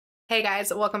Hey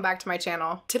guys, welcome back to my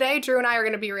channel. Today, Drew and I are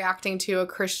going to be reacting to a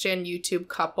Christian YouTube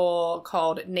couple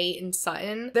called Nate and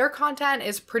Sutton. Their content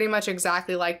is pretty much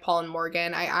exactly like Paul and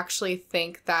Morgan. I actually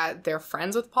think that they're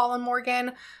friends with Paul and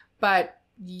Morgan, but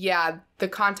yeah, the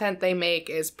content they make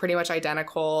is pretty much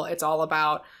identical. It's all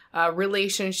about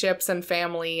relationships and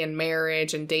family and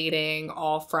marriage and dating,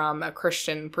 all from a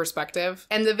Christian perspective.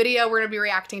 And the video we're going to be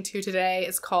reacting to today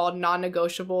is called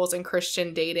Non-Negotiables in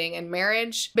Christian Dating and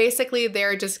Marriage. Basically,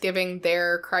 they're just giving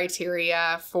their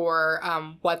criteria for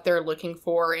what they're looking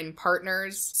for in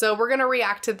partners. So we're going to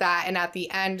react to that, and at the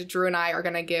end, Drew and I are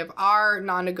going to give our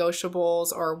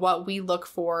non-negotiables or what we look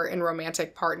for in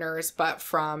romantic partners, but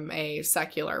from a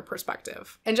secular perspective.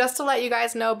 And just to let you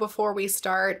guys know before we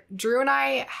start, Drew and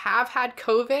I have had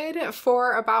COVID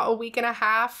for about a week and a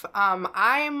half.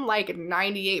 I'm like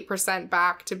 98%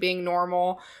 back to being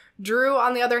normal. Drew,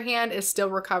 on the other hand, is still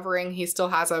recovering. He still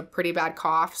has a pretty bad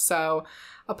cough, so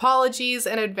apologies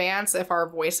in advance if our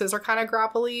voices are kind of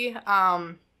grapply.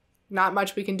 Not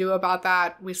much we can do about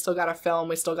that. We still gotta film,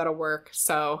 we still gotta work,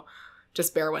 so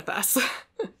just bear with us.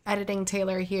 Editing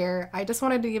Taylor here. I just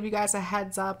wanted to give you guys a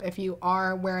heads up. If you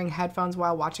are wearing headphones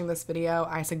while watching this video,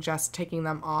 I suggest taking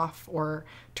them off or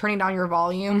turning down your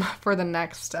volume for the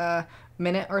next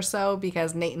minute or so,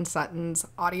 because Nate and Sutton's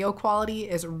audio quality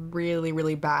is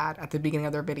really bad at the beginning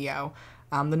of their video.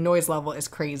 The noise level is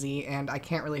crazy and I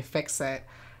can't really fix it.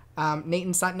 Nate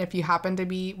and Sutton, if you happen to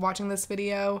be watching this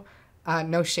video,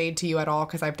 no shade to you at all,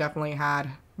 because I've definitely had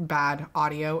bad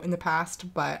audio in the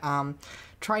past, but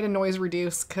try to noise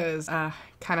reduce, because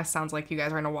kind of sounds like you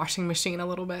guys are in a washing machine a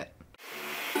little bit.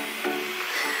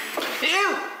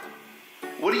 Ew!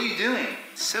 What are you doing?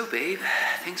 So babe,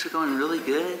 things are going really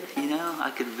good, you know?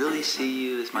 I could really see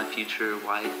you as my future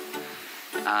wife.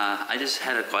 I just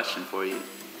had a question for you.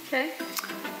 Okay.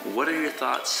 What are your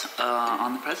thoughts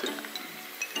on the president?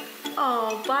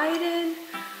 Oh, Biden.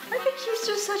 I think he's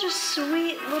just such a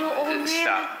sweet little old man.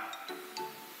 Stop.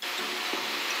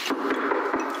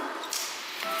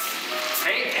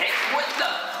 Hey,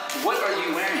 what are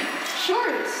you wearing?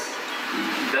 Shorts.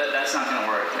 That's not gonna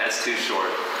work. That's too short.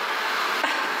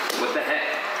 What the heck?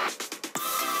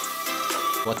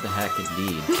 What the heck,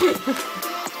 indeed.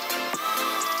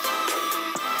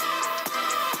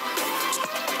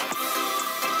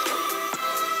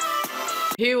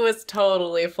 He was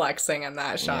totally flexing in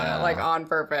that shot, Yeah. like on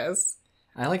purpose.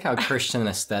 I like how Christian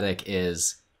aesthetic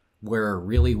is we're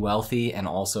really wealthy and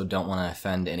also don't want to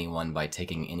offend anyone by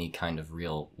taking any kind of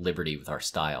real liberty with our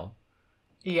style.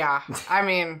 Yeah, I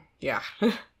mean, yeah.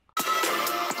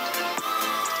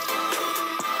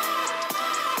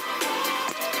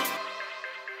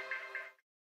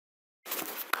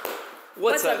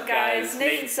 What's up, guys?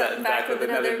 Nate and Sutton back with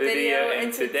another video,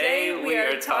 and today we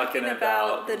are talking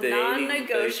about the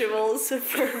non-negotiables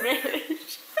for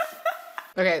marriage.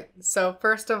 Okay, so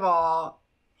first of all,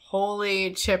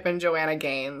 holy Chip and Joanna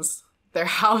Gaines. Their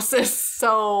house is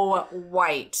so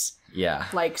white. Yeah.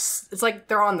 Like, it's like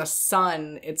they're on the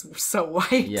sun. It's so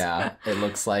white. Yeah, it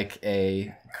looks like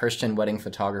a Christian wedding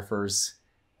photographer's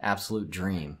absolute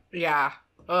dream. Yeah.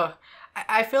 Ugh.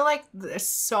 I feel like there's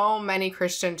so many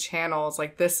Christian channels,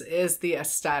 like, this is the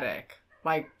aesthetic.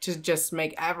 Like, to just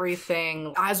make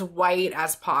everything as white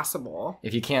as possible.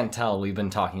 If you can't tell, we've been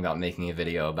talking about making a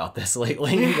video about this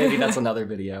lately. Maybe that's another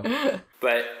video.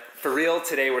 But for real,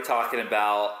 today we're talking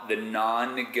about the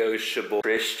non-negotiable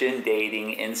Christian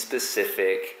dating in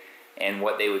specific and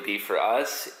what they would be for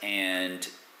us, and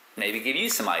maybe give you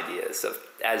some ideas of,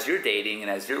 as you're dating and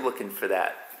as you're looking for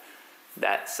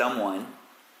that someone,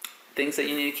 things that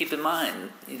you need to keep in mind,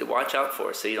 you need to watch out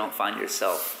for so you don't find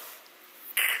yourself.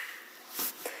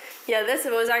 Yeah, this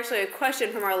was actually a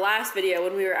question from our last video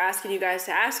when we were asking you guys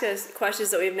to ask us questions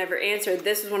that we've never answered.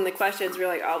 This was one of the questions we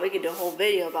were like, oh, we could do a whole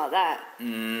video about that.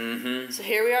 Mm-hmm. So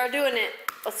here we are doing it.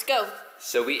 Let's go.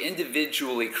 So we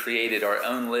individually created our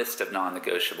own list of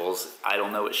non-negotiables. I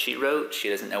don't know what she wrote. She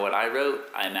doesn't know what I wrote.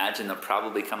 I imagine they'll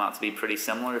probably come out to be pretty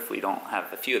similar. If we don't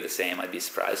have a few of the same, I'd be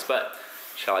surprised. But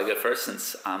shall I go first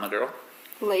since I'm a girl?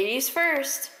 Ladies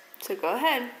first. So go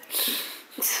ahead.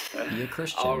 You're a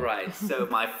Christian. All right, so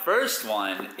my first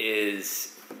one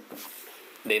is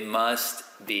they must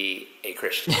be a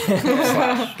Christian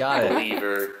Got it.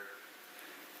 believer.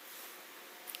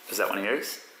 Is that one of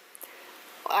yours?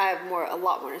 I have a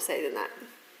lot more to say than that.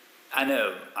 I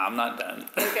know, I'm not done.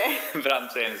 Okay. But I'm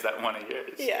saying, is that one of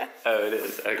yours? Yeah. Oh, it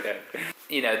is, okay.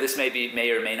 You know, this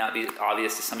may or may not be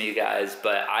obvious to some of you guys,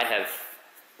 but I have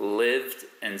lived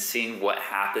and seen what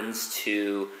happens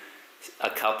to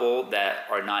a couple that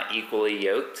are not equally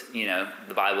yoked. You know,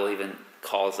 the Bible even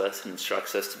calls us and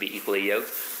instructs us to be equally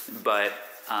yoked. But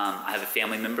I have a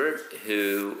family member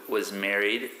who was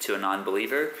married to a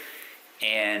non-believer,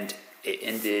 and it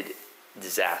ended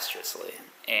disastrously.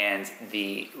 And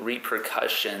the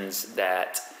repercussions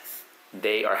that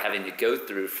they are having to go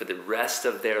through for the rest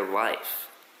of their life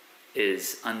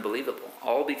is unbelievable,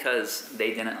 all because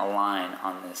they didn't align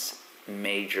on this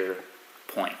major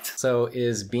point. So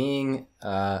is being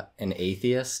an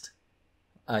atheist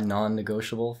a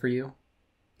non-negotiable for you?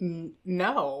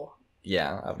 No.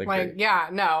 Yeah, I would agree. Like, yeah,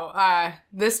 no.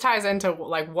 This ties into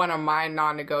like one of my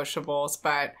non-negotiables,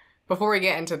 but before we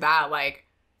get into that, like,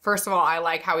 first of all, I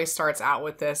like how he starts out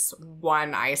with this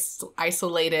one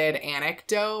isolated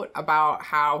anecdote about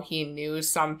how he knew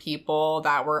some people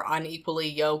that were unequally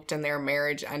yoked and their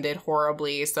marriage ended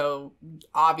horribly. So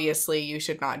obviously you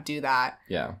should not do that.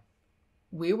 Yeah.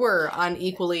 We were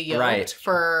unequally yoked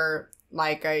for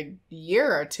like a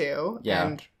year or two. Yeah.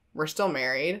 And we're still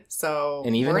married. So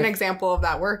And even we're an if- example of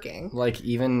that working. Like,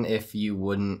 even if you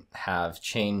wouldn't have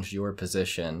changed your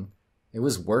position, it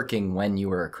was working when you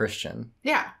were a Christian.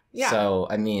 Yeah. Yeah. So,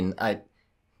 I mean,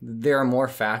 there are more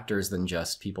factors than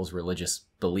just people's religious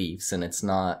beliefs, and it's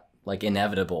not like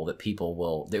inevitable that people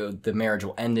will the marriage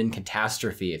will end in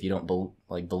catastrophe if you don't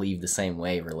believe the same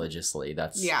way religiously.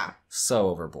 That's so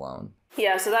overblown.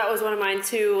 Yeah, so that was one of mine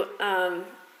too.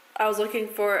 I was looking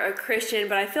for a Christian,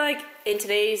 but I feel like in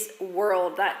today's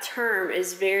world, that term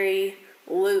is very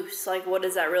loose. Like, what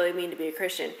does that really mean to be a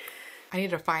Christian? I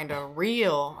need to find a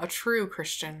true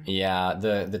Christian. Yeah,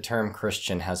 the term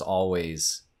Christian has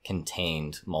always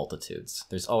contained multitudes.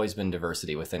 There's always been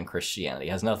diversity within Christianity.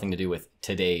 It has nothing to do with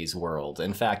today's world.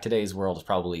 In fact, today's world is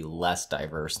probably less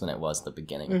diverse than it was at the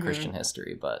beginning of Christian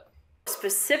history, but...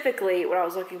 Specifically, what I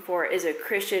was looking for is a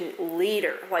Christian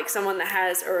leader, like someone that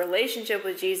has a relationship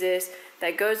with Jesus,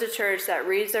 that goes to church, that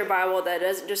reads their Bible, that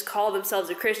doesn't just call themselves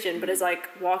a Christian, but is like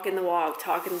walking the walk,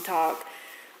 talking the talk.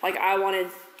 Like, I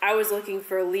was looking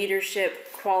for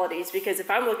leadership qualities, because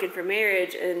if I'm looking for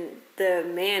marriage and the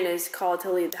man is called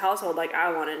to lead the household, like,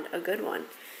 I wanted a good one.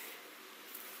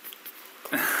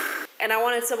 And I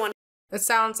wanted someone... It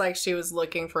sounds like she was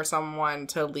looking for someone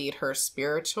to lead her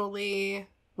spiritually.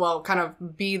 Well, kind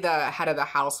of be the head of the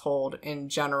household in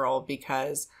general,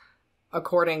 because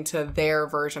according to their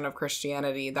version of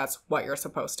Christianity, that's what you're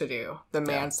supposed to do. The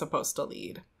man's supposed to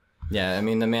lead. Yeah, I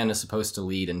mean, the man is supposed to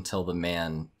lead until the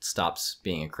man stops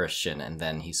being a Christian, and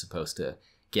then he's supposed to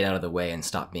get out of the way and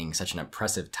stop being such an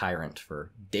oppressive tyrant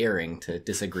for daring to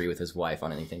disagree with his wife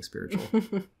on anything spiritual.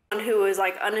 Who is,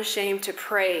 like, unashamed to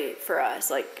pray for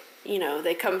us. Like, you know,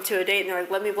 they come to a date and they're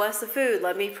like, let me bless the food,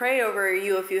 let me pray over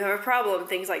you if you have a problem,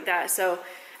 things like that. So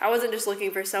I wasn't just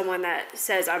looking for someone that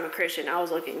says I'm a Christian. I was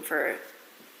looking for,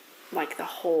 like, the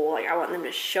whole, like, I want them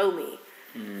to show me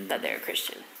that they're a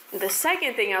Christian. The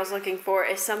second thing I was looking for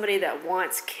is somebody that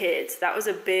wants kids. That was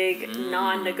a big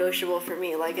non-negotiable for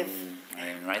me. Like, I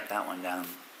didn't write that one down.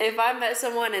 If I met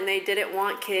someone and they didn't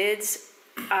want kids,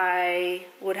 I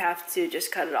would have to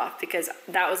just cut it off, because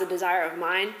that was a desire of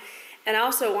mine. And I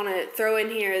also want to throw in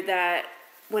here that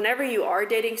whenever you are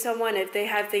dating someone, if they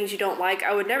have things you don't like,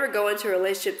 I would never go into a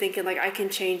relationship thinking, like, I can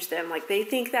change them. Like, they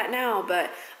think that now, but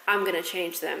I'm going to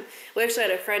change them. We actually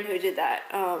had a friend who did that.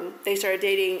 They started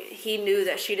dating. He knew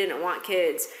that she didn't want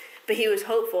kids, but he was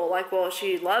hopeful. Like, well,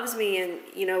 she loves me and,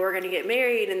 you know, we're going to get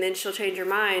married and then she'll change her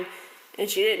mind. And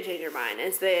she didn't change her mind.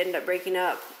 And so they ended up breaking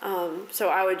up. So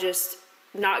I would just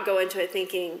not go into it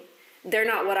thinking, they're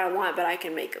not what I want, but I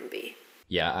can make them be.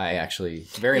 Yeah, I actually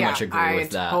very much agree with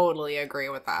that. I totally agree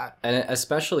with that. And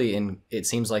especially it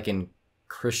seems like in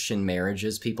Christian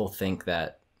marriages, people think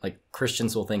that, like,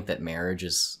 Christians will think that marriage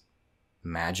is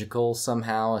magical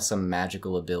somehow, some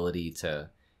magical ability to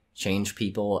change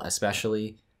people,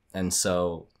 especially. And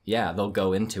so, yeah, they'll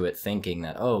go into it thinking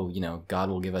that, oh, you know, God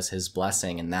will give us his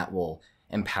blessing and that will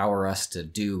empower us to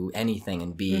do anything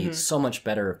and be so much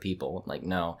better of people. Like,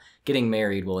 no, getting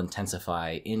married will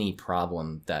intensify any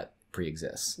problem that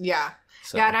pre-exists. Yeah.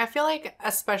 So. Yeah, and I feel like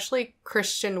especially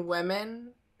Christian women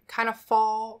kind of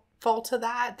fall to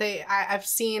that. I've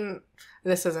seen,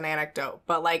 this is an anecdote,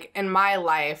 but like in my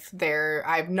life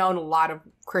I've known a lot of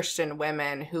Christian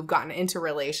women who've gotten into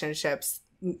relationships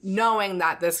knowing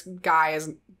that this guy is,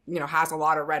 you know, has a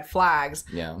lot of red flags,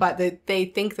 but they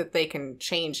think that they can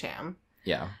change him.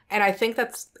 Yeah. And I think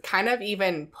that's kind of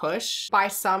even pushed by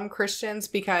some Christians,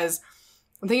 because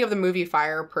I'm thinking of the movie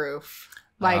Fireproof.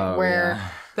 Like, where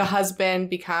the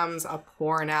husband becomes a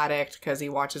porn addict because he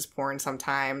watches porn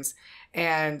sometimes.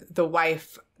 And the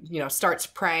wife, you know, starts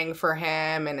praying for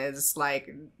him and is,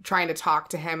 like, trying to talk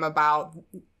to him about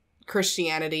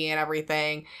Christianity and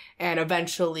everything. And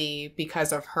eventually,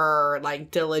 because of her, like,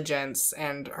 diligence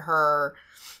and her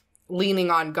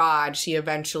leaning on God, she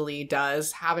eventually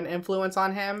does have an influence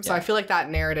on him. So I feel like that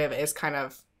narrative is kind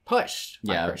of pushed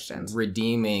by Christians.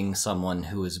 Redeeming someone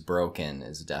who is broken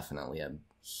is definitely a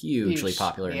hugely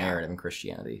popular narrative in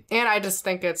Christianity. And I just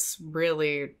think it's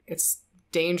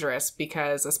dangerous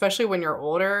because especially when you're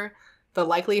older, the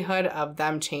likelihood of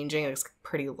them changing is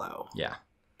pretty low. Yeah.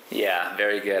 Yeah,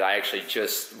 very good. I actually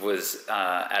just was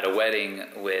at a wedding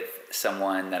with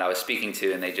someone that I was speaking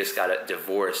to, and they just got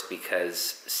divorced because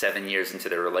 7 years into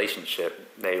their relationship,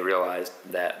 they realized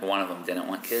that one of them didn't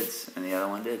want kids and the other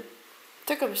one did.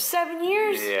 Took them 7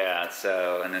 years? Yeah,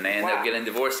 so, and then they ended up getting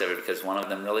divorced over it because one of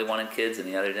them really wanted kids and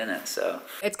the other didn't, so.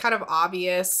 It's kind of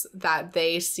obvious that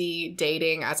they see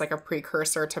dating as like a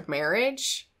precursor to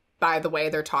marriage by the way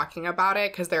they're talking about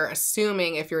it, because they're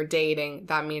assuming if you're dating,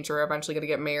 that means you're eventually going to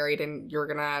get married and you're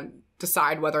going to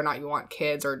decide whether or not you want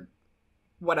kids or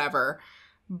whatever.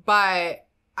 But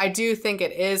I do think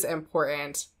it is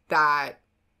important that,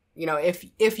 you know,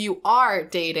 if you are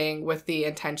dating with the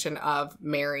intention of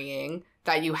marrying,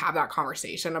 that you have that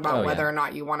conversation about whether or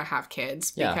not you want to have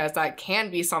kids, because that can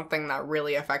be something that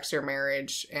really affects your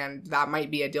marriage, and that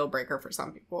might be a deal breaker for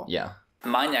some people. Yeah.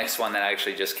 My next one that I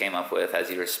actually just came up with as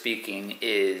you were speaking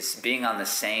is being on the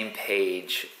same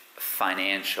page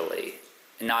financially.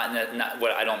 Not what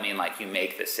I don't mean like you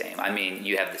make the same. I mean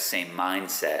you have the same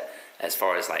mindset as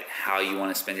far as like how you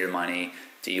want to spend your money.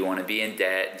 Do you want to be in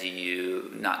debt? Do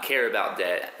you not care about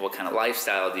debt? What kind of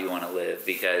lifestyle do you want to live?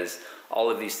 Because all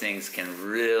of these things can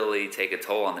really take a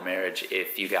toll on the marriage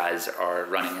if you guys are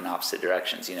running in opposite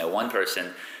directions. You know, one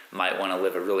person might want to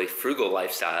live a really frugal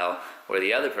lifestyle where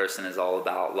the other person is all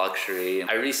about luxury.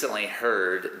 I recently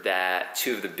heard that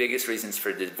two of the biggest reasons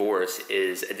for divorce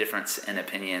is a difference in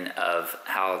opinion of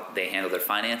how they handle their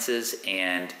finances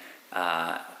and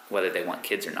whether they want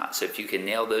kids or not. So if you can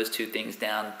nail those two things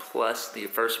down, plus the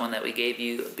first one that we gave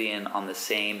you, being on the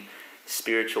same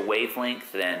spiritual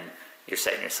wavelength, then you're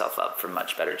setting yourself up for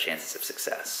much better chances of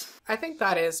success. I think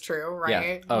that is true,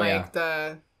 right?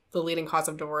 The leading cause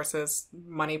of divorce is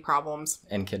money problems.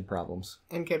 And kid problems.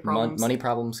 Money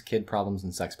problems, kid problems,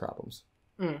 and sex problems.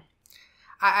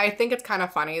 I think it's kind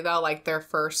of funny, though. Like, their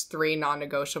first three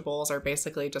non-negotiables are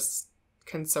basically just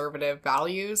conservative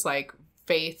values, like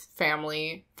faith,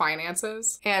 family,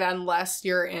 finances. And unless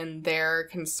you're in their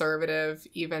conservative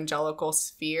evangelical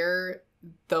sphere,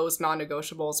 those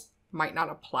non-negotiables might not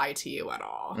apply to you at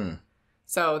all.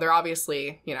 So they're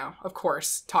obviously, you know, of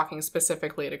course, talking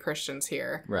specifically to Christians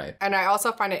here. Right. And I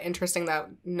also find it interesting that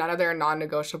none of their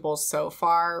non-negotiables so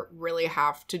far really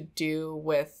have to do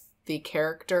with the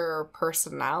character or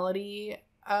personality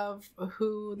of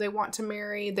who they want to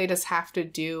marry. They just have to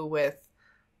do with,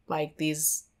 like,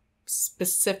 these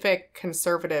specific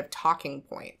conservative talking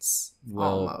points. Will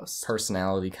almost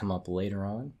personality come up later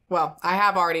on? Well, I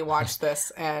have already watched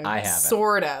this and I haven't.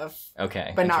 Sort of.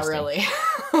 Okay. But not really.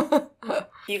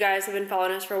 You guys have been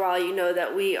following us for a while. You know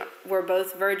that we were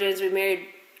both virgins. We married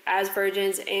as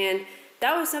virgins, and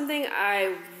that was something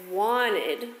I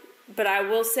wanted, but I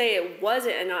will say it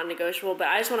wasn't a non-negotiable. But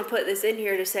I just want to put this in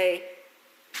here to say,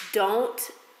 don't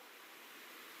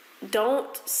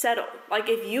settle. Like,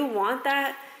 if you want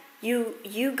that,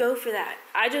 you go for that.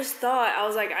 I just thought, I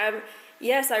was like,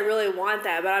 yes, I really want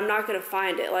that, but I'm not going to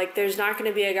find it. Like, there's not going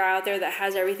to be a guy out there that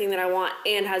has everything that I want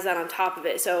and has that on top of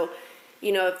it. So,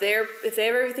 you know, if they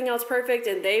have everything else perfect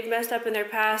and they've messed up in their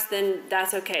past, then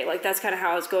that's okay. Like, that's kind of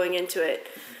how I was going into it.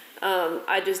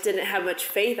 I just didn't have much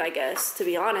faith, I guess, to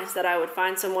be honest, that I would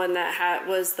find someone that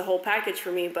was the whole package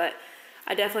for me. But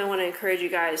I definitely want to encourage you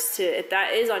guys to, if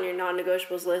that is on your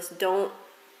non-negotiables list, don't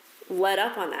let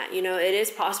up on that. You know, it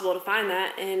is possible to find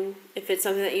that, and if it's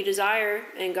something that you desire,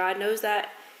 and God knows that,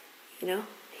 you know,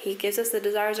 He gives us the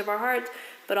desires of our hearts.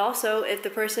 But also, if the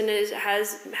person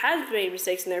has made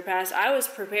mistakes in their past, I was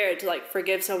prepared to, like,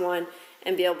 forgive someone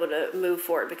and be able to move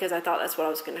forward, because I thought that's what I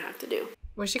was going to have to do.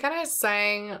 Was she kind of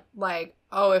saying, like,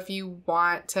 oh, if you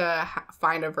want to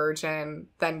find a virgin,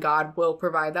 then God will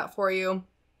provide that for you?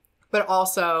 But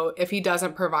also, if He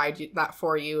doesn't provide that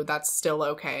for you, that's still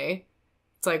okay.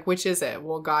 It's like, which is it?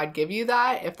 Will God give you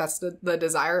that if that's the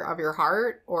desire of your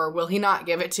heart? Or will He not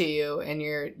give it to you and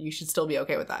you should still be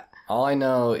okay with that? All I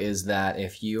know is that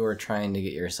if you are trying to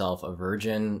get yourself a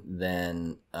virgin,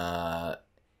 then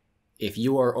if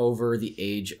you are over the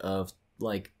age of,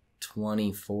 like,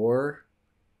 24,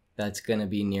 that's going to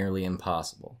be nearly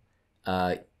impossible.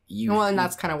 And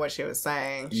that's kind of what she was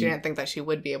saying. She didn't think that she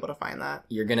would be able to find that.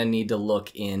 You're going to need to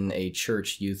look in a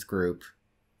church youth group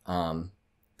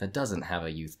that doesn't have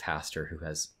a youth pastor who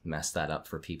has messed that up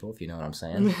for people, if you know what I'm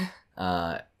saying.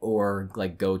 or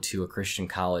like go to a Christian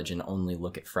college and only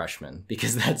look at freshmen,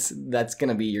 because that's going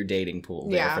to be your dating pool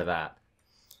there for that.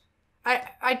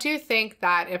 I do think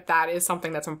that if that is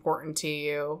something that's important to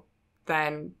you,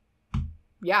 then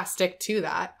yeah, stick to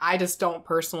that. I just don't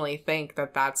personally think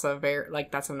that that's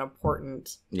that's an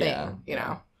important thing, you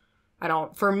know.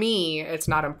 For me, it's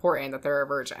not important that they're a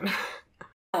virgin.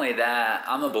 Not only that,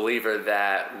 I'm a believer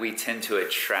that we tend to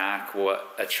attract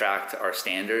our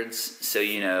standards. So,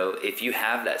 you know, if you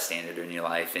have that standard in your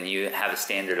life and you have a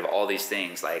standard of all these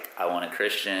things, like I want a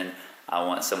Christian, I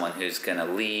want someone who's going to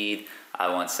lead, I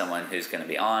want someone who's going to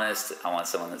be honest, I want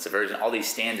someone that's a virgin, all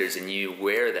these standards, and you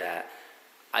wear that,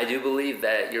 I do believe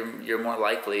that you're more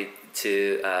likely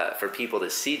to for people to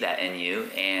see that in you,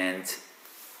 and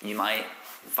you might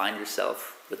find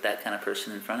yourself with that kind of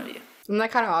person in front of you. Isn't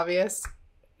that kind of obvious?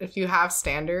 If you have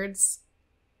standards,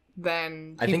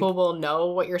 then people will know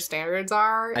what your standards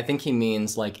are. I think he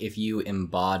means like if you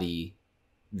embody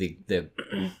the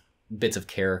bits of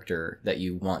character that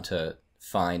you want to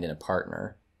find in a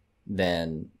partner,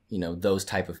 then, you know, those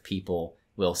type of people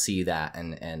will see that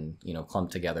and you know, clump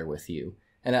together with you.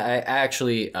 And I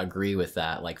actually agree with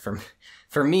that. Like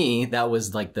for me, that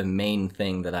was like the main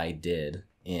thing that I did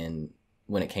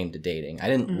when it came to dating. I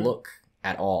didn't look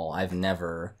at all. I've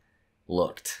never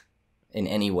looked in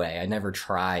any way. I never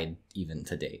tried even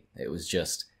to date. It was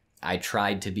just, I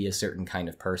tried to be a certain kind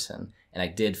of person, and I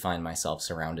did find myself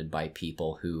surrounded by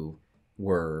people who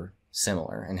were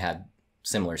similar and had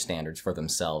similar standards for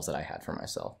themselves that I had for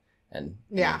myself. And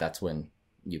that's when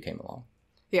you came along.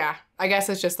 Yeah, I guess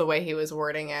it's just the way he was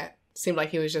wording it. Seemed like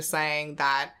he was just saying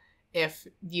that if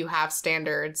you have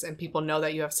standards and people know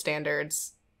that you have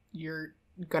standards, you're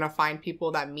gonna find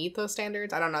people that meet those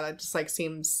standards. I don't know, that just like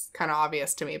seems kind of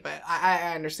obvious to me, but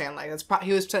I understand, like that's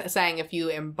he was saying if you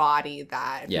embody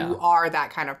that, if you are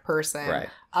that kind of person,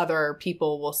 other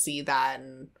people will see that.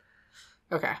 And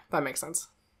okay, that makes sense.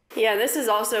 Yeah, this is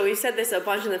also, we've said this a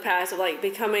bunch in the past, of like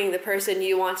becoming the person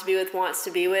you want to be with, wants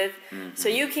to be with. So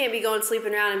you can't be going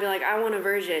sleeping around and be like, I want a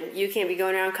virgin. You can't be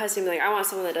going around cussing and be like, I want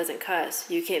someone that doesn't cuss.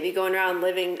 You can't be going around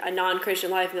living a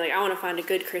non-Christian life and be like, I want to find a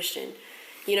good Christian.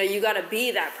 You know, you got to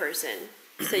be that person.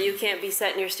 So you can't be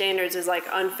setting your standards as like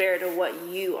unfair to what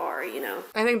you are, you know.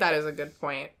 I think that is a good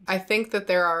point. I think that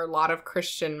there are a lot of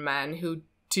Christian men who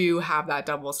do have that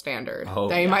double standard.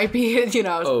 They might be, you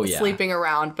know, sleeping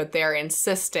around, but they're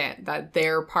insistent that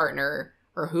their partner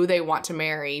or who they want to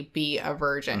marry be a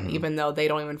virgin, even though they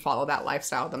don't even follow that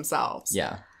lifestyle themselves.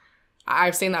 Yeah.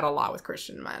 I've seen that a lot with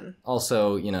Christian men.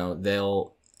 Also, you know,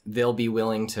 they'll be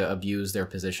willing to abuse their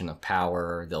position of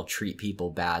power. They'll treat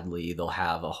people badly. They'll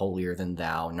have a holier than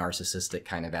thou, narcissistic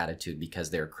kind of attitude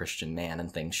because they're a Christian man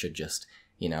and things should just,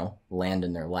 you know, land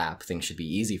in their lap. Things should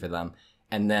be easy for them.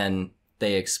 And then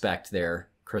they expect their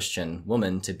Christian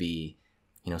woman to be,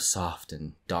 you know, soft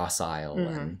and docile,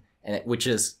 which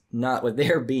is not what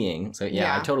they're being. So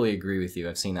I totally agree with you.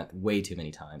 I've seen that way too many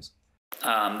times.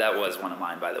 That was one of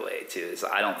mine, by the way, too. Is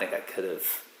I don't think I could have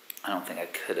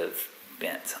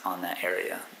bent on that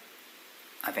area.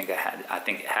 I think it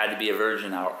had to be a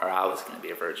virgin, or I was going to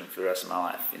be a virgin for the rest of my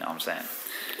life. You know what I'm saying?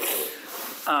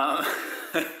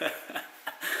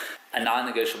 A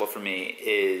non-negotiable for me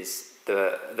is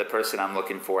the person I'm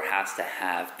looking for has to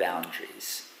have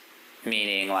boundaries.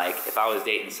 Meaning, like, if I was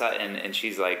dating Sutton and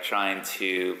she's like trying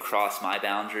to cross my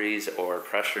boundaries or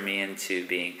pressure me into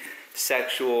being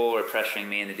sexual or pressuring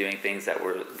me into doing things that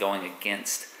were going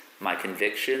against my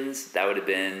convictions, that would have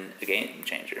been a game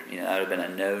changer. You know, that would have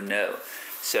been a no.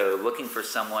 So looking for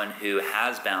someone who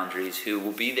has boundaries, who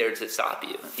will be there to stop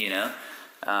you, you know,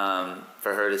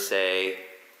 for her to say,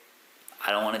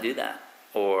 I don't want to do that,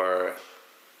 or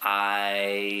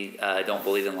I don't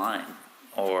believe in lying,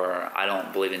 or I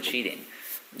don't believe in cheating.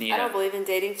 I don't believe in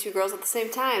dating two girls at the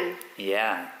same time.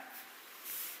 Yeah.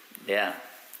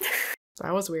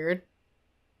 That was weird.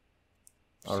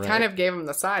 She kind of gave him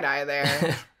the side eye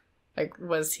there. Like,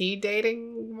 was he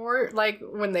dating more? Like,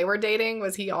 when they were dating,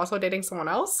 was he also dating someone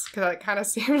else? Because it kind of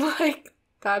seemed like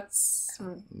that's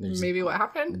maybe what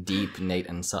happened. Deep Nate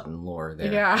and Sutton lore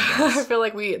there. Yeah, I feel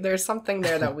like there's something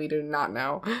there that we do not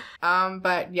know.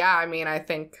 But yeah, I mean, I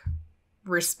think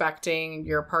respecting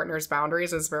your partner's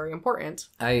boundaries is very important.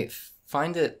 I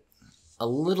find it a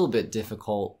little bit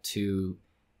difficult to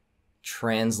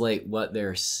translate what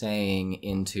they're saying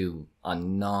into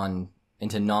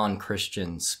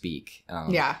non-Christian speak.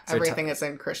 Everything is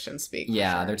in Christian speak.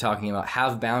 Yeah, sure. They're talking about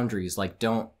have boundaries, like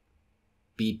don't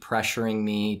be pressuring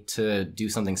me to do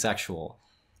something sexual.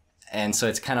 And so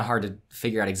it's kind of hard to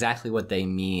figure out exactly what they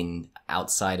mean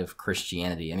outside of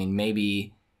Christianity. I mean,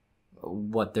 maybe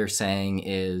what they're saying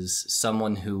is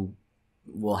someone who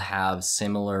will have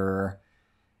similar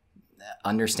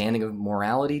understanding of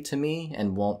morality to me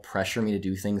and won't pressure me to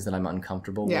do things that I'm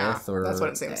uncomfortable with. Or that's what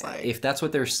it seems like. If that's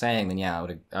what they're saying, then yeah,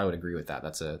 I would agree with that.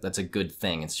 That's a good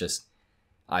thing. It's just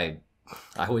I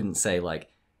wouldn't say like,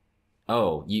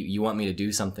 oh, you want me to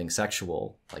do something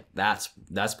sexual, like that's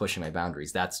pushing my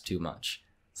boundaries. That's too much.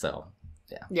 So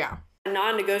yeah.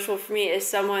 Non-negotiable for me is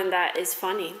someone that is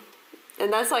funny,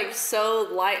 and that's like so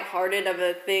lighthearted of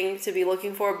a thing to be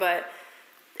looking for, but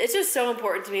it's just so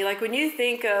important to me. Like when you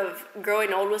think of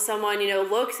growing old with someone, you know,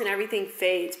 looks and everything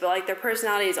fades, but like their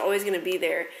personality is always going to be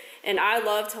there. And I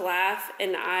love to laugh,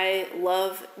 and I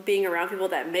love being around people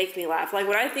that make me laugh. Like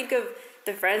when I think of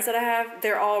the friends that I have,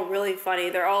 they're all really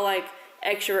funny. They're all like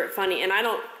extrovert funny, and I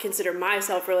don't consider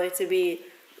myself really to be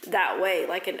that way,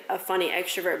 like a funny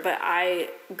extrovert, but I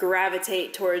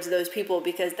gravitate towards those people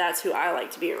because that's who I like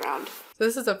to be around.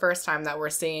 This is the first time that we're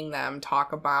seeing them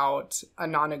talk about a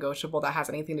non-negotiable that has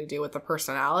anything to do with the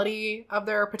personality of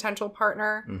their potential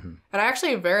partner. Mm-hmm. And I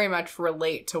actually very much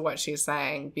relate to what she's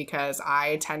saying, because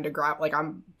I tend to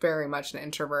I'm very much an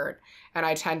introvert, and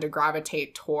I tend to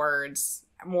gravitate towards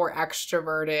more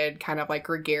extroverted, kind of like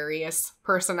gregarious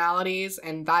personalities.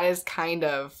 And that is kind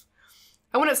of,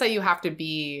 I wouldn't say you have to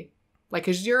be like,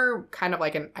 because you're kind of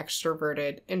like an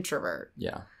extroverted introvert.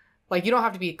 Yeah. Like, you don't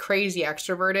have to be crazy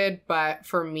extroverted, but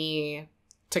for me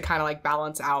to kind of like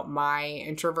balance out my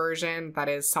introversion, that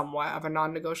is somewhat of a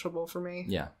non-negotiable for me.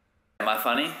 Yeah. Am I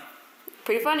funny?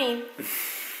 Pretty funny.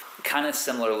 Kind of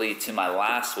similarly to my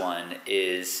last one,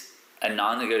 is a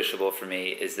non-negotiable for me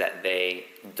is that they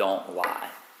don't lie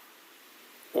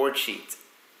or cheat.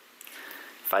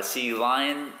 If I see you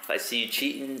lying, if I see you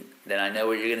cheating, then I know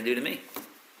what you're going to do to me.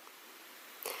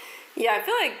 Yeah, I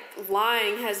feel like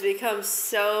lying has become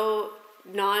so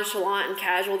nonchalant and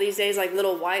casual these days, like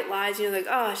little white lies, you know, like,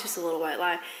 oh, it's just a little white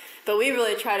lie. But we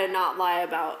really try to not lie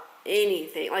about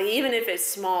anything. Like, even if it's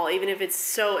small, even if it's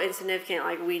so insignificant,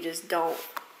 like,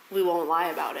 we won't lie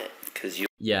about it.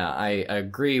 Yeah, I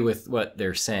agree with what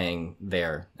they're saying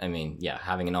there. I mean, yeah,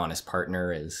 having an honest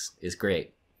partner is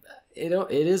great.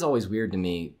 It is always weird to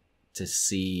me to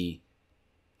see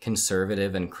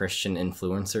conservative and Christian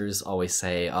influencers always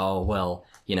say, oh, well,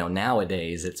 you know,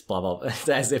 nowadays it's blah, blah, blah,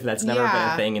 as if that's never been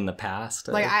a thing in the past.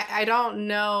 Like, I don't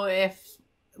know if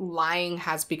lying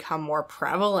has become more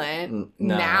prevalent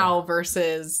now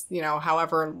versus, you know,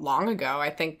 however long ago. I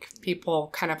think people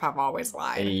kind of have always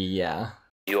lied. Yeah.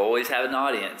 You always have an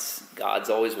audience. God's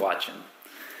always watching.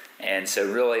 And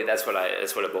so really that's what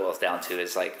it boils down to,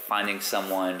 is like finding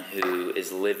someone who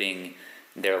is living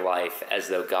their life as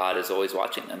though God is always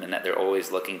watching them, and that they're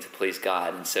always looking to please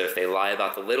God. And so if they lie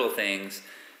about the little things,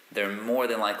 they're more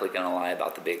than likely going to lie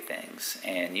about the big things.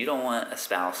 And you don't want a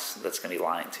spouse that's going to be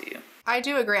lying to you. I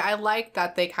do agree. I like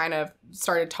that they kind of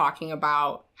started talking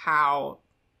about how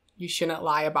you shouldn't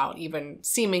lie about even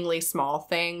seemingly small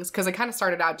things, because it kind of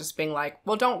started out just being like,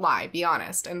 well, don't lie, be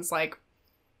honest. And it's like,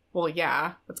 well,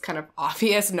 yeah, that's kind of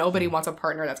obvious. Nobody wants a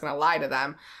partner that's going to lie to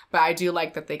them. But I do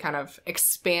like that they kind of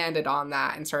expanded on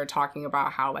that and started talking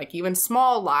about how, like, even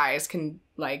small lies can,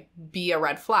 like, be a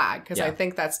red flag. Because I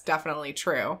think that's definitely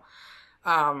true.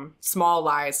 Small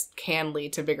lies can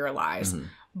lead to bigger lies. Mm-hmm.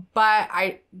 But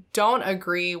I don't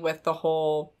agree with the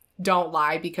whole don't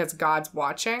lie because God's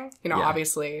watching. You know,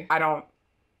 obviously, I don't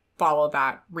follow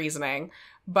that reasoning.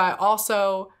 But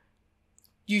also,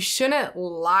 you shouldn't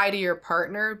lie to your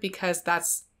partner because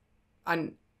that's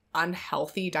an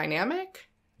unhealthy dynamic.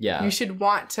 Yeah. You should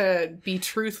want to be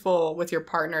truthful with your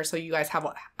partner so you guys have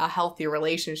a healthy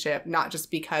relationship, not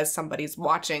just because somebody's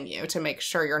watching you to make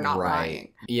sure you're not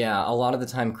lying. Yeah, a lot of the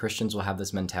time Christians will have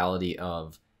this mentality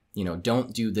of, you know,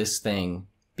 don't do this thing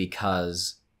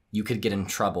because you could get in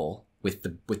trouble with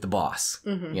the boss,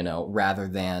 you know, rather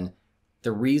than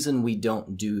the reason we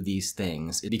don't do these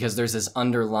things is because there's this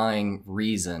underlying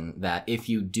reason that if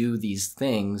you do these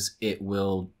things, it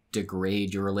will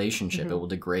degrade your relationship. It will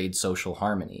degrade social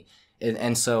harmony.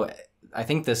 And so I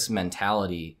think this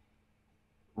mentality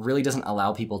really doesn't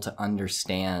allow people to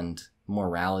understand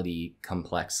morality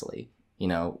complexly. You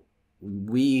know,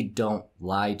 we don't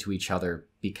lie to each other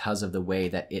because of the way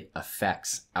that it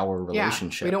affects our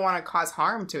relationship. Yeah, we don't want to cause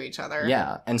harm to each other.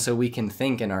 Yeah, and so we can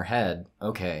think in our head,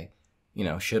 okay, you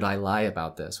know, should I lie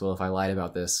about this? Well, if I lied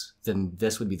about this, then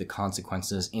this would be the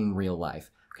consequences in real life.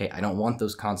 Okay, I don't want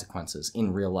those consequences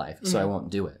in real life, so I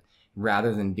won't do it.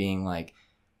 Rather than being like,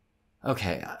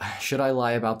 okay, should I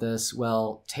lie about this?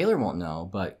 Well, Taylor won't know,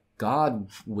 but God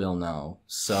will know.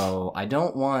 So I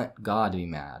don't want God to be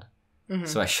mad.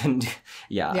 So I shouldn't.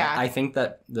 I think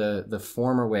that the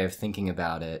former way of thinking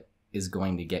about it is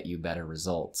going to get you better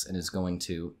results and is going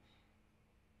to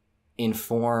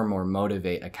inform or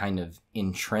motivate a kind of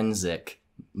intrinsic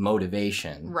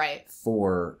motivation Right.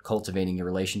 for cultivating your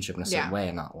relationship in a certain way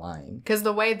and not lying. Because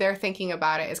the way they're thinking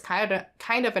about it is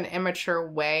kind of an immature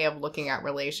way of looking at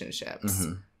relationships.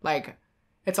 Like,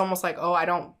 it's almost like, oh, I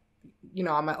don't,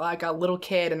 I'm like a little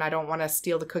kid and I don't want to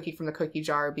steal the cookie from the cookie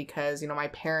jar because, my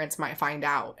parents might find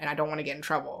out and I don't want to get in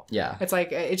trouble. Yeah. It's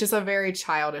like, it's just a very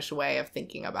childish way of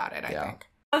thinking about it, I think.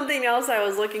 Something else I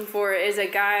was looking for is a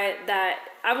guy that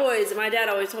my dad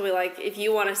always told me, like, if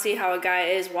you want to see how a guy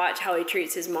is, watch how he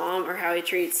treats his mom or how he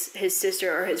treats his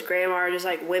sister or his grandma or just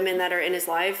like women that are in his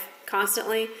life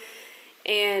constantly.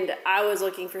 And I was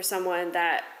looking for someone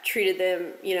that treated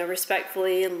them,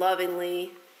 respectfully and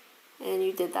lovingly. And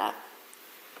you did that.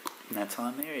 And that's why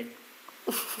I'm married.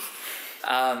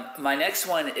 My next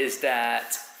one is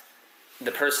that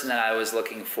the person that I was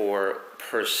looking for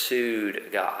pursued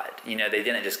God. They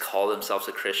didn't just call themselves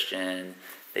a Christian.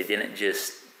 They didn't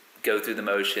just go through the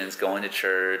motions, going to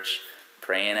church,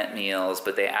 praying at meals,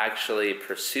 but they actually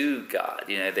pursued God.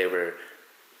 They were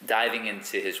diving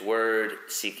into his word,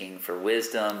 seeking for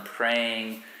wisdom,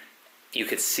 praying. You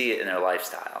could see it in their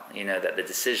lifestyle, that the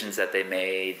decisions that they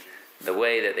made, the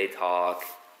way that they talk,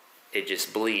 it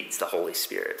just bleeds the Holy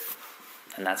Spirit.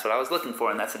 And that's what I was looking for,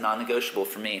 and that's a non-negotiable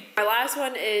for me. My last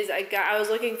one is I was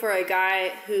looking for a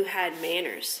guy who had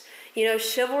manners.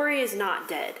 Chivalry is not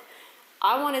dead.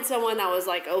 I wanted someone that was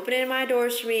like opening my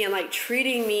doors for me and like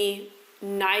treating me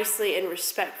nicely and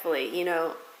respectfully,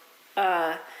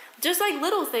 just like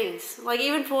little things, like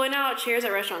even pulling out chairs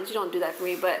at restaurants. You don't do that for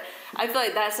me, but I feel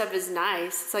like that stuff is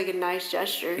nice. It's like a nice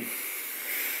gesture.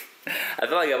 I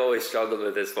feel like I've always struggled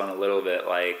with this one a little bit.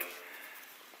 Like,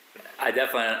 I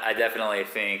definitely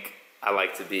think I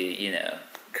like to be,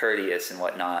 courteous and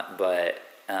whatnot, but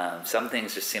some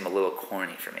things just seem a little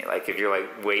corny for me. Like if you're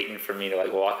like waiting for me to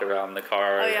like walk around the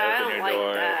car and open your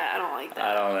door. I don't like that.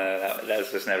 I don't know.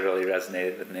 That's just never really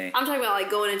resonated with me. I'm talking about like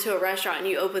going into a restaurant and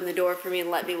you open the door for me and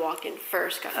let me walk in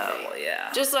first kind of thing. Oh,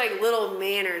 yeah. Just like little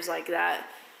manners like that.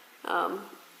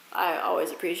 I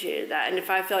always appreciated that. And if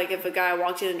I feel like if a guy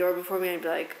walked in the door before me, I'd be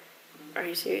like, are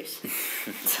you serious?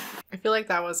 I feel like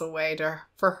that was a way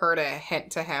for her to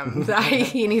hint to him that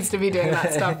he needs to be doing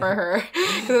that stuff for her.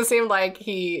 Because it seemed like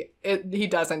he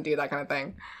doesn't do that kind of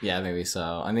thing. Yeah, maybe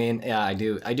so. I mean, yeah, I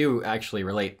do actually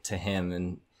relate to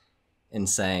him in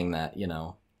saying that,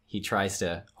 he tries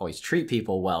to always treat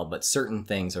people well, but certain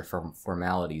things are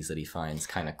formalities that he finds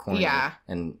kind of corny. Yeah.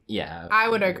 And yeah. I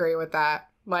would agree with that.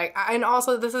 Like, and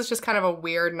also this is just kind of a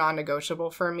weird non-negotiable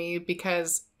for me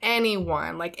because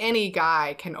anyone, like any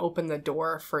guy can open the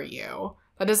door for you.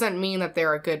 That doesn't mean that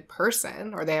they're a good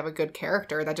person or they have a good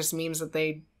character. That just means that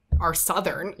they are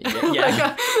Southern.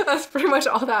 Yeah. That's pretty much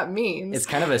all that means. It's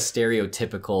kind of a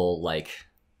stereotypical, like,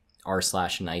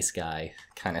 r/nice guy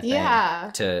kind of thing. Yeah.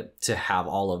 To have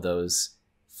all of those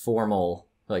formal,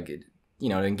 like, to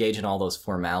engage in all those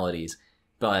formalities.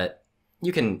 But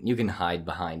you can hide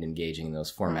behind engaging in those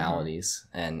formalities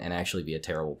and actually be a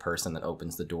terrible person that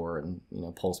opens the door and,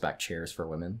 pulls back chairs for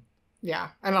women. Yeah.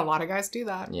 And a lot of guys do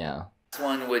that. Yeah.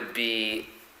 One would be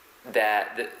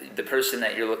that the person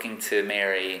that you're looking to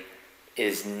marry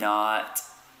is not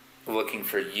looking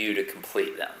for you to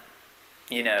complete them.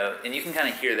 And you can kind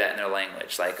of hear that in their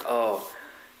language. Like, oh,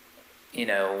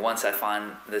 once I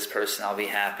find this person, I'll be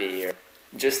happy. Or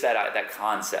just that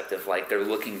concept of like they're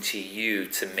looking to you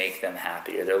to make them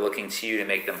happy, or they're looking to you to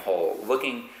make them whole.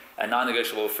 A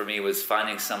non-negotiable for me was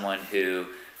finding someone who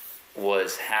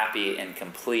was happy and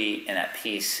complete and at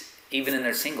peace even in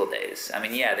their single days. I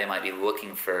mean, yeah, they might be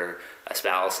looking for a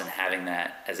spouse and having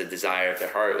that as a desire of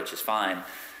their heart, which is fine.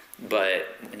 But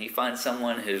when you find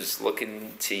someone who's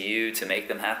looking to you to make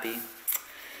them happy,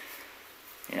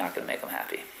 you're not going to make them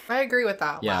happy. I agree with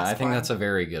that. Yeah, I think that's a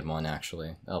very good one,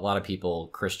 actually. A lot of people,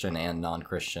 Christian and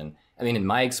non-Christian. I mean, in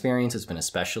my experience, it's been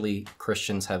especially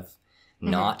Christians have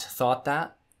not thought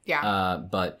that. Yeah.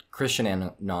 But Christian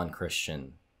and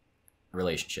non-Christian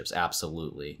relationships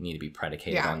absolutely need to be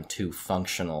predicated on two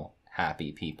functional,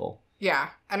 happy people. Yeah.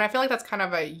 And I feel like that's kind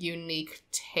of a unique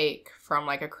take from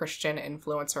like a Christian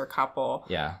influencer couple.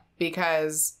 Yeah.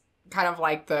 Because kind of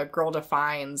like the Girl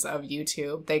Defines of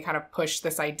YouTube, they kind of push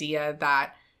this idea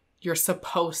that you're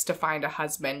supposed to find a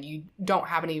husband. You don't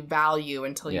have any value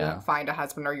until you find a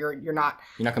husband, or you're not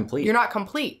complete. You're not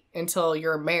complete until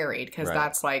you're married, because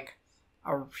that's like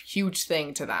a huge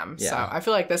thing to them. Yeah. So I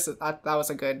feel like that was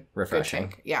a good refreshing.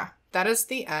 Good take. Yeah. That is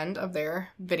the end of their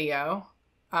video.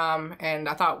 And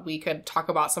I thought we could talk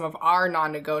about some of our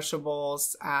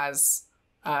non-negotiables as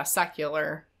a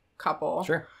secular couple.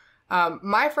 Sure.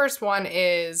 My first one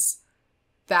is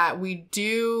that we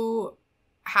do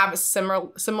have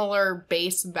similar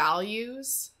base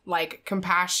values like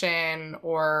compassion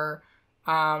or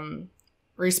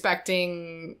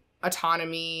respecting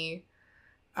autonomy,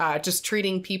 just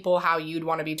treating people how you'd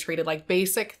want to be treated, like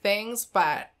basic things,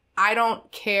 but I don't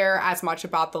care as much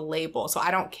about the label. So I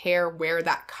don't care where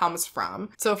that comes from.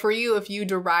 So for you, if you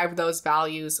derive those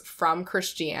values from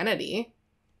Christianity,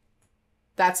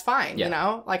 that's fine, Yeah. you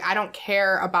know? Like, I don't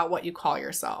care about what you call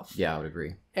yourself. Yeah, I would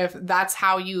agree. If that's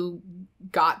how you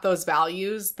got those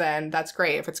values, then that's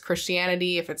great. If it's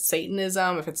Christianity, if it's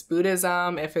Satanism, if it's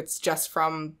Buddhism, if it's just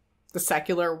from the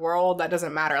secular world, that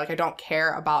doesn't matter. Like, I don't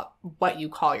care about what you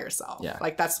call yourself. Yeah.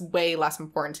 Like, that's way less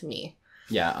important to me.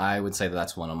 Yeah, I would say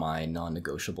that's one of my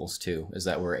non-negotiables too, is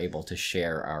that we're able to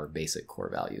share our basic core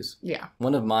values. Yeah.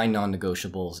 One of my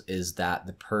non-negotiables is that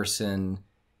the person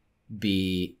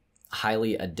be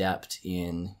highly adept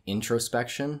in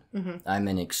introspection. Mm-hmm. I'm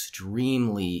an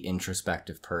extremely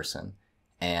introspective person.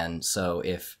 And so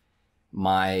if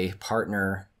my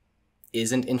partner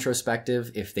isn't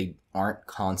introspective, if they aren't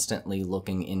constantly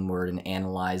looking inward and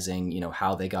analyzing,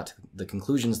 how they got to the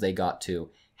conclusions they got to,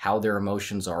 how their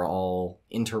emotions are all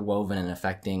interwoven and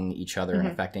affecting each other and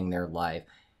affecting their life,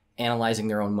 analyzing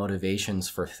their own motivations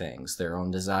for things, their own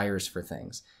desires for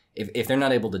things. If they're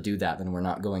not able to do that, then we're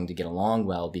not going to get along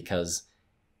well, because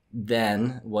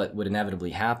then what would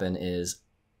inevitably happen is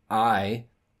I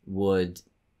would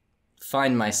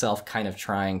find myself kind of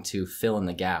trying to fill in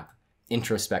the gap,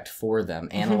 introspect for them,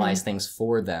 analyze things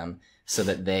for them so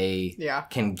that they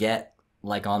can get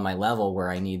like on my level where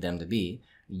I need them to be.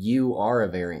 You are a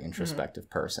very introspective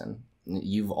person.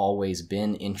 You've always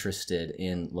been interested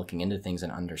in looking into things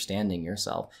and understanding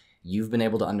yourself. You've been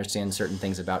able to understand certain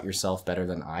things about yourself better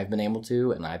than I've been able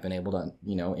to, and I've been able to,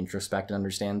 introspect and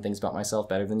understand things about myself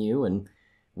better than you, and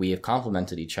we have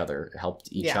complemented each other, helped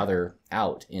each other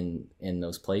out in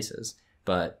those places.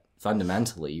 But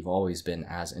fundamentally, you've always been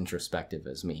as introspective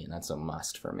as me, and that's a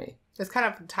must for me. It's kind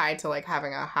of tied to like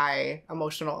having a high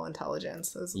emotional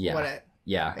intelligence is what it...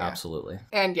 Yeah, absolutely.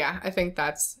 And yeah, I think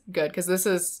that's good, because this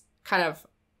is kind of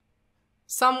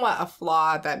somewhat a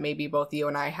flaw that maybe both you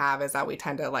and I have, is that we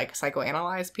tend to like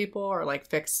psychoanalyze people or like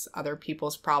fix other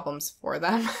people's problems for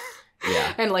them.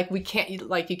 Yeah. And like you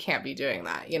can't be doing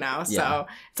that, So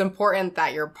it's important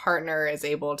that your partner is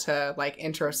able to like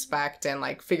introspect and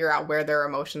like figure out where their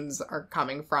emotions are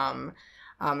coming from,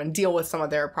 and deal with some of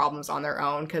their problems on their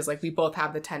own, because like we both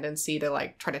have the tendency to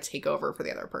like try to take over for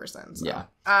the other person. So. Yeah.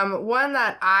 One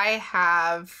that I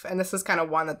have, and this is kind of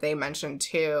one that they mentioned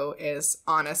too, is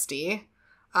honesty.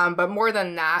 But more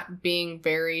than that, being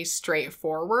very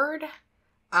straightforward,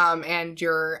 and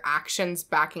your actions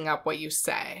backing up what you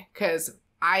say. Because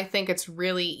I think it's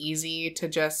really easy to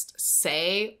just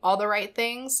say all the right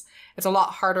things. It's a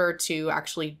lot harder to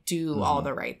actually do all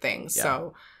the right things. Yeah.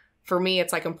 So for me,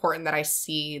 it's like important that I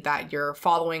see that you're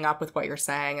following up with what you're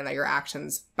saying, and that your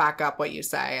actions back up what you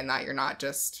say, and that you're not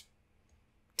just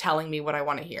telling me what I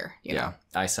want to hear, you know?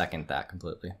 I second that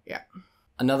completely. Yeah.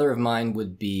 Another of mine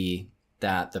would be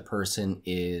that the person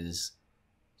is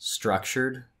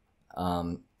structured,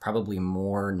 probably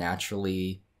more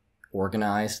naturally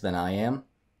organized than I am.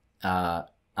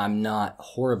 I'm not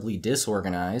horribly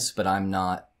disorganized, but I'm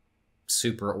not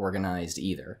super organized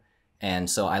either. And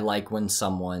so I like when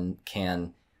someone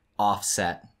can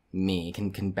offset me,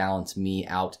 can balance me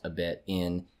out a bit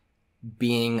in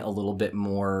being a little bit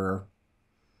more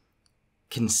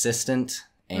consistent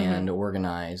and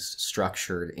organized,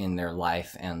 structured in their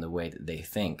life and the way that they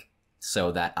think,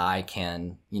 so that I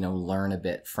can, learn a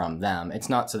bit from them. It's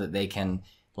not so that they can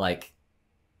like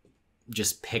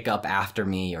just pick up after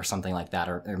me or something like that,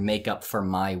 or make up for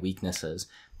my weaknesses,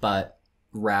 but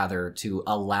rather to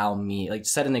allow me, like,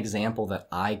 set an example that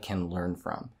I can learn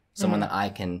from, someone that I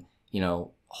can,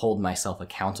 hold myself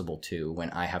accountable to when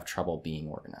I have trouble being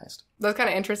organized. That's kind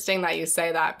of interesting that you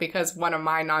say that, because one of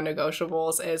my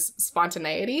non-negotiables is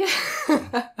spontaneity,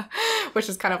 which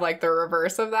is kind of like the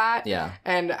reverse of that. Yeah.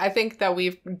 And I think that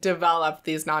we've developed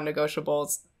these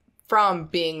non-negotiables from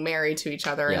being married to each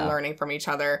other and learning from each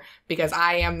other, because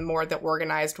I am more the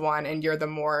organized one and you're the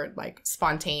more like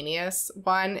spontaneous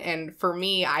one. And for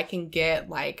me, I can get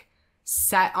like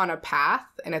set on a path,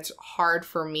 and it's hard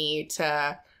for me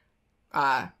to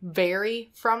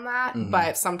vary from that.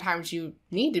 But sometimes you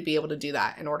need to be able to do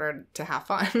that in order to have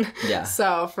fun. Yeah.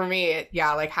 So for me,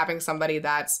 like having somebody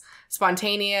that's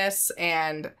spontaneous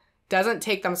and doesn't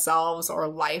take themselves or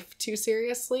life too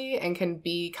seriously and can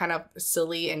be kind of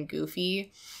silly and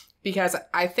goofy, because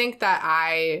I think that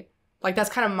that's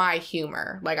kind of my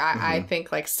humor. Like I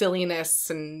think like silliness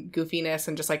and goofiness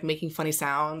and just like making funny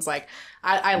sounds, like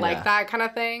I like that kind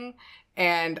of thing.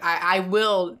 And I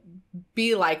will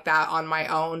be like that on my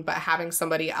own, but having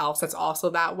somebody else that's also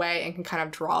that way and can kind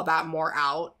of draw that more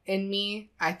out in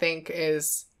me, I think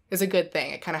is a good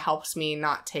thing. It kind of helps me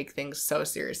not take things so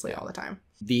seriously all the time.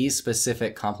 These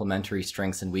specific complementary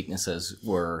strengths and weaknesses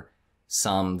were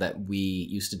some that we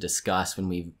used to discuss when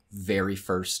we very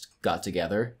first got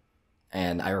together.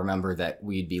 And I remember that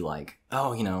we'd be like,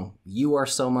 oh, you know, you are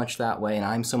so much that way and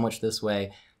I'm so much this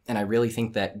way. And I really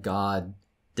think that God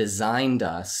designed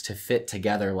us to fit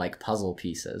together like puzzle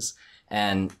pieces.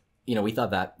 And, you know, we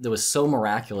thought that it was so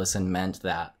miraculous and meant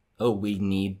that, oh, we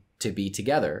need to be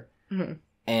together. Mm-hmm.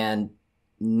 And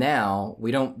now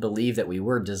we don't believe that we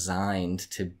were designed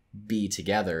to be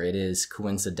together. It is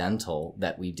coincidental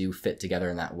that we do fit together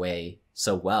in that way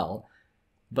so well.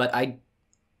 But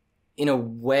in a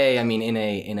way, I mean,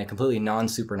 in a completely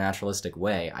non-supernaturalistic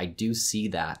way, I do see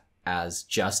that as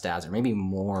just as, or maybe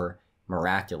more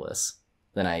miraculous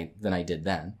than I did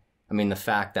then. I mean, the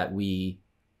fact that we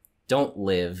don't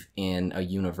live in a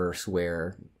universe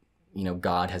where, you know,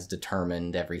 God has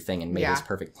determined everything and made his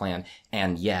perfect plan,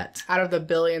 and yet out of the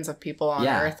billions of people on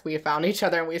Earth, we found each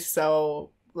other and we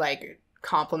so like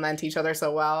complement each other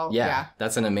so well. Yeah,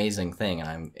 that's an amazing thing,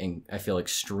 and I feel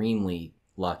extremely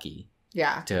lucky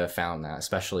to have found that,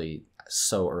 especially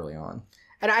so early on.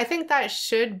 And I think that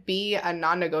should be a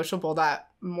non-negotiable that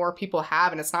more people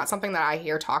have, and it's not something that I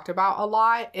hear talked about a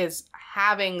lot, is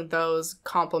having those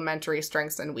complementary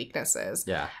strengths and weaknesses.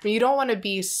 Yeah. I mean, you don't want to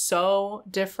be so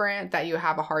different that you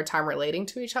have a hard time relating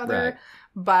to each other, right,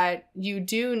 but you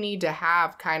do need to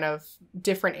have kind of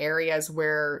different areas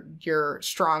where you're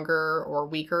stronger or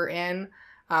weaker in,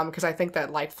 because I think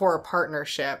that like for a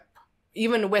partnership,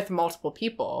 even with multiple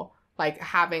people, like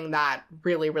having that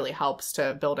really, really helps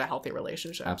to build a healthy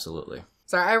relationship. Absolutely.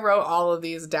 So I wrote all of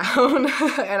these down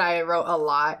and I wrote a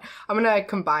lot. I'm going to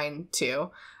combine two.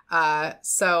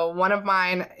 So one of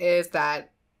mine is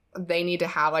that they need to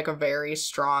have like a very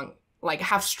strong, like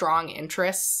have strong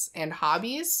interests and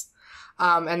hobbies.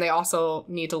 And they also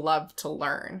need to love to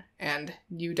learn. And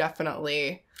you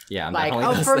definitely, I'm like,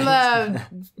 definitely from the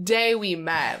day we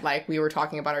met, like we were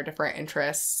talking about our different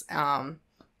interests,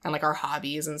 and like our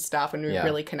hobbies and stuff, and we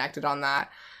really connected on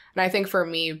that. And I think for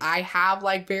me, I have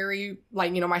like very,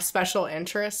 like, you know, my special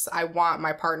interests. I want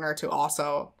my partner to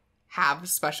also have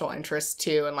special interests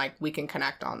too, and like we can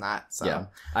connect on that. So yeah,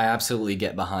 I absolutely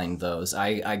get behind those.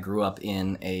 I grew up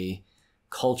in a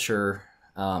culture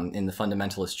in the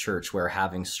fundamentalist church where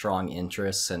having strong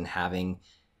interests and having,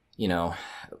 you know,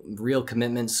 real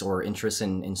commitments or interests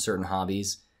in certain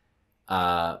hobbies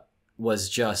was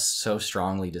just so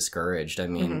strongly discouraged. I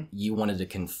mean, you wanted to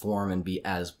conform and be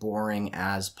as boring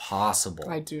as possible.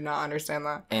 I do not understand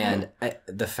that. And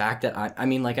the fact that I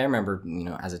mean, like I remember, you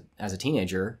know, as a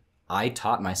teenager, I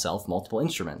taught myself multiple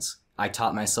instruments. I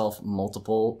taught myself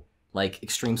multiple like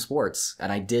extreme sports,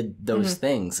 and I did those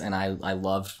things. And I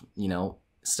loved, you know,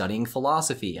 studying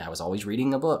philosophy. I was always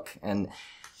reading a book, and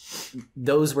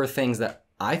those were things that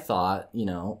I thought, you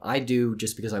know, I do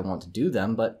just because I want to do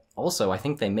them, but also I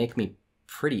think they make me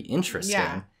pretty interesting.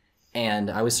 Yeah. And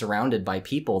I was surrounded by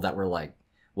people that were like,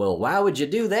 well, why would you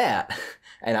do that?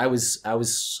 And I was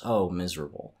so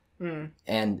miserable.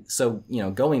 And so, you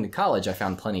know, going to college, I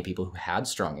found plenty of people who had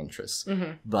strong interests,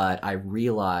 but I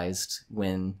realized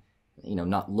when, you know,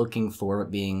 not looking for,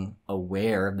 but being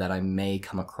aware that I may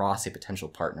come across a potential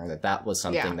partner, that was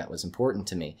something that was important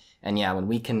to me. And yeah, when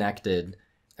we connected,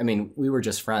 I mean, we were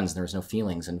just friends and there was no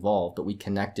feelings involved, but we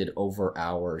connected over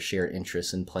our shared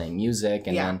interests in playing music.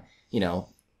 And then, you know,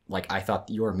 like I thought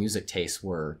your music tastes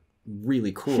were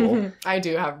really cool. I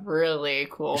do have really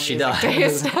cool music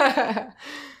taste.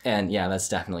 And yeah, that's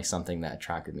definitely something that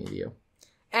attracted me to you.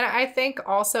 And I think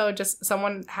also just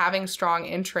someone having strong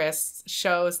interests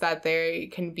shows that they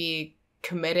can be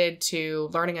committed to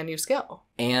learning a new skill.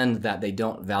 And that they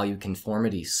don't value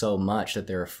conformity so much that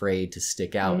they're afraid to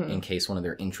stick out in case one of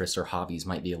their interests or hobbies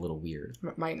might be a little weird.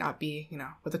 It might not be, you know,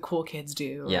 what the cool kids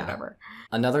do or whatever.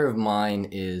 Another of mine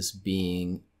is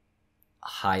being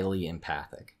highly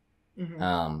empathic.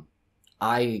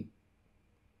 I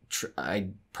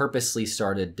purposely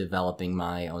started developing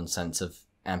my own sense of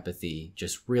empathy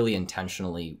just really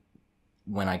intentionally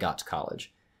when I got to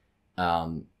college.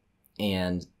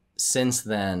 And since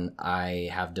then, I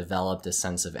have developed a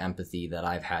sense of empathy that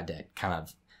I've had to kind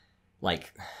of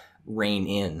like rein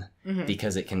in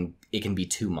because it can be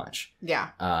too much.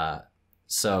 Yeah.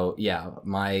 So yeah,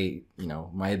 my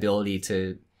ability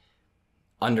to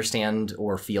understand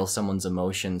or feel someone's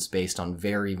emotions based on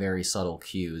very, very subtle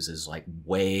cues is like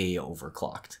way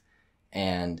overclocked.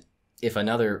 And if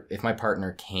my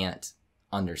partner can't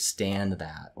understand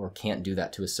that or can't do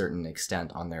that to a certain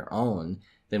extent on their own,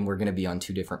 then we're going to be on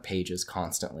two different pages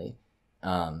constantly.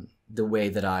 The way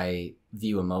that I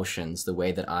view emotions, the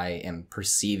way that I am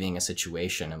perceiving a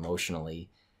situation emotionally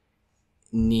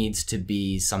needs to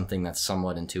be something that's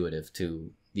somewhat intuitive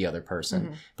to the other person.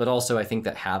 Mm-hmm. But also I think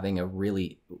that having a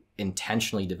really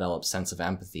intentionally developed sense of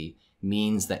empathy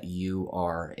means that you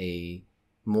are a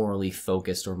morally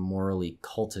focused or morally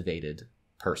cultivated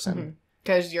person.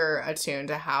 Because you're attuned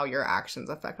to how your actions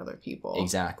affect other people.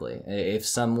 Exactly. If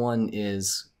someone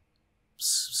is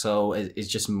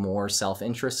just more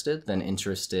self-interested than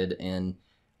interested in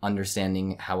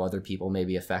understanding how other people may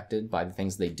be affected by the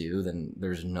things they do, then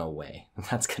there's no way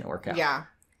that's going to work out. Yeah.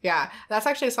 That's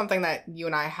actually something that you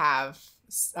and I have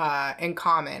in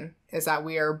common, is that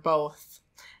we are both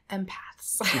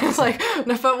empaths.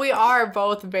 But we are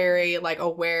both very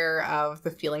aware of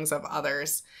the feelings of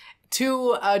others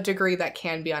to a degree that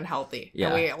can be unhealthy.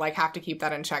 Yeah. And we have to keep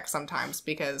that in check sometimes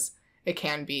because it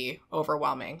can be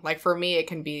overwhelming. For me, it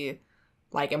can be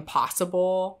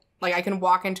impossible. I can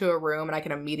walk into a room and I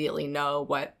can immediately know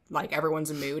what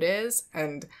everyone's mood is,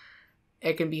 and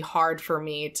it can be hard for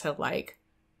me to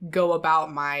go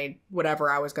about my whatever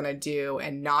I was going to do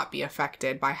and not be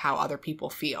affected by how other people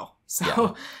feel.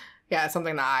 So yeah, it's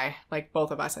something that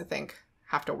both of us, I think,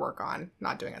 have to work on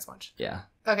not doing as much. Yeah.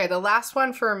 Okay, the last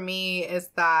one for me is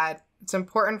that it's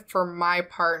important for my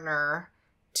partner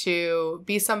to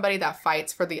be somebody that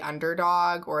fights for the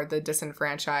underdog or the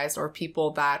disenfranchised or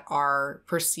people that are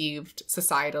perceived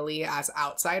societally as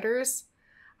outsiders.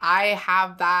 I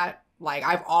have that,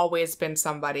 I've always been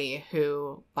somebody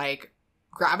who,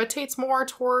 gravitates more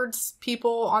towards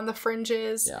people on the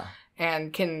fringes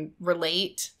and can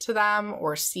relate to them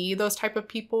or see those type of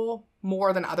people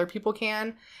more than other people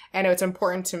can. And it's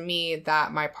important to me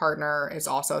that my partner is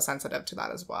also sensitive to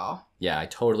that as well. Yeah, I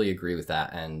totally agree with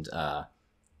that. And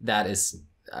that is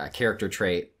a character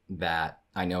trait that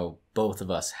I know both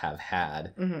of us have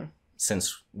had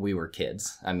since we were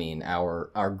kids. I mean,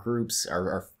 our groups,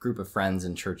 our group of friends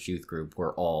in church youth group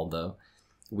were all the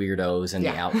weirdos and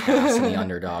the outcasts and the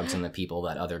underdogs and the people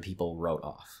that other people wrote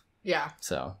off. Yeah.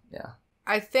 So, yeah.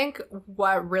 I think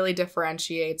what really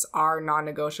differentiates our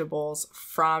non-negotiables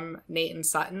from Nate and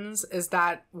Sutton's is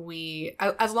that we,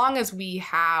 as long as we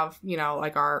have,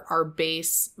 our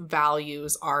base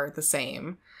values are the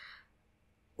same,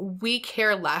 we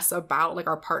care less about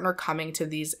our partner coming to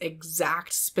these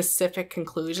exact specific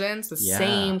conclusions, the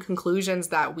same conclusions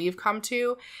that we've come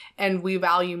to. And we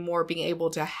value more being able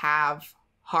to have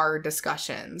hard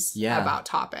discussions about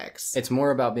topics. It's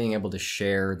more about being able to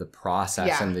share the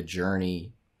process and the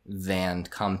journey than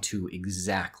come to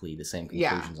exactly the same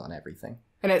conclusions on everything.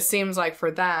 And it seems like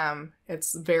for them,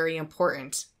 it's very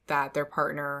important that their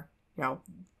partner,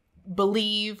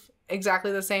 believe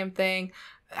exactly the same thing,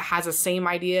 has the same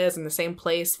ideas in the same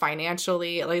place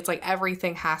financially. It's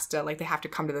everything has to, they have to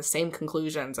come to the same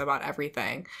conclusions about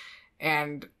everything.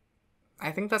 And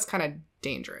I think that's kind of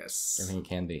dangerous. I think it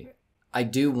can be. I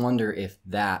do wonder if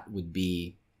that would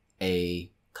be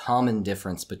a common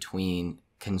difference between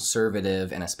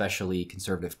conservative and especially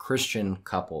conservative Christian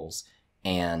couples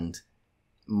and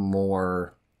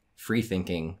more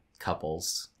free-thinking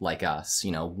couples like us.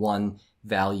 One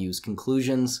values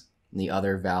conclusions and the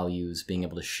other values being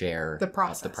able to share the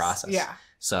process. Yeah.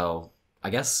 So I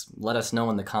guess let us know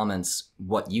in the comments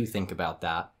what you think about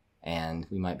that, and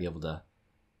we might be able to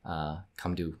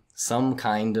come to some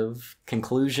kind of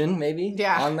conclusion maybe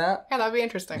on that. Yeah, that'd be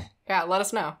interesting. Yeah, let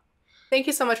us know. Thank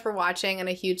you so much for watching, and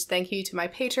a huge thank you to my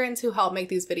patrons who help make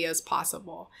these videos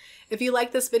possible. If you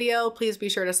like this video, please be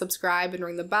sure to subscribe and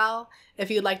ring the bell.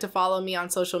 If you'd like to follow me on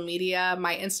social media,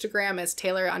 my Instagram is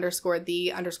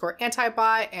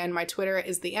Taylor_the_antibot, and my Twitter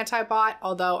is the antibot,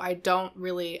 although I don't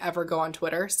really ever go on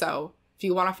Twitter, so if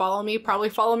you want to follow me, probably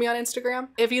follow me on Instagram.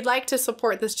 If you'd like to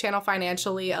support this channel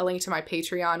financially, a link to my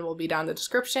Patreon will be down in the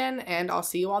description, and I'll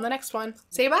see you on the next one.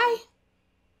 Say bye!